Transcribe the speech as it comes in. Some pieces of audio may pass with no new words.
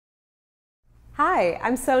Hi,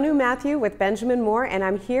 I'm Sonu Matthew with Benjamin Moore, and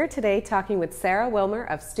I'm here today talking with Sarah Willmer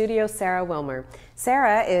of Studio Sarah Willmer.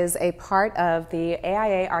 Sarah is a part of the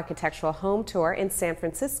AIA Architectural Home Tour in San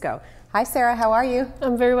Francisco. Hi Sarah, how are you?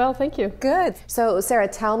 I'm very well, thank you. Good. So Sarah,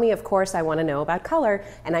 tell me, of course, I want to know about color,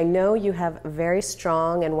 and I know you have very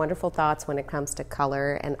strong and wonderful thoughts when it comes to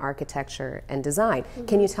color and architecture and design.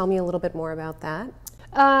 Can you tell me a little bit more about that?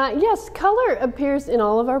 Yes, color appears in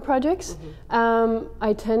all of our projects.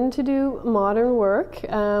 I tend to do modern work,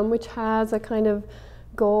 which has a kind of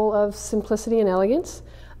goal of simplicity and elegance.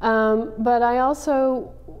 But I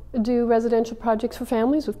also do residential projects for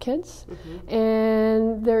families with kids,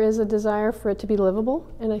 and there is a desire for it to be livable.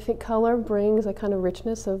 And I think color brings a kind of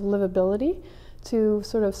richness of livability to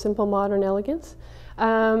sort of simple modern elegance.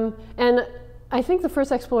 And I think the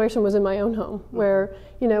first exploration was in my own home, where,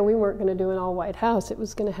 you know, we weren't going to do an all-white house. It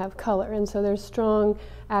was going to have color, and so there's strong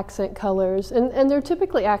accent colors, and they're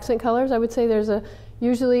typically accent colors. I would say there's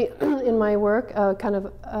usually in my work a kind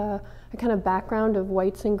of background of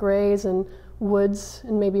whites and grays and woods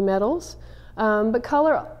and maybe metals, but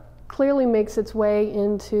color clearly makes its way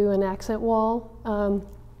into an accent wall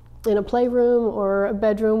in a playroom or a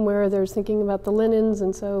bedroom where there's thinking about the linens,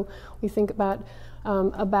 and so we think about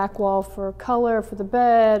a back wall for color for the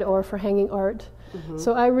bed or for hanging art.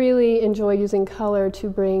 So I really enjoy using color to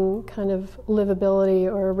bring kind of livability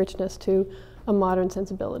or richness to a modern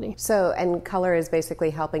sensibility. So, and color is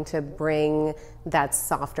basically helping to bring that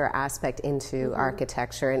softer aspect into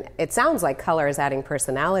architecture, and it sounds like color is adding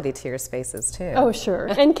personality to your spaces too. Oh sure,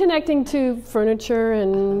 and connecting to furniture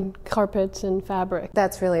and carpets and fabric.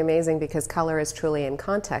 That's really amazing, because color is truly in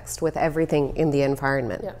context with everything in the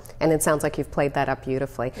environment. Yeah. And it sounds like you've played that up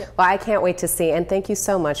beautifully. Yeah. Well, I can't wait to see, and thank you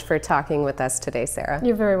so much for talking with us today, Sarah.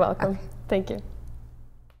 You're very welcome. Okay. Thank you.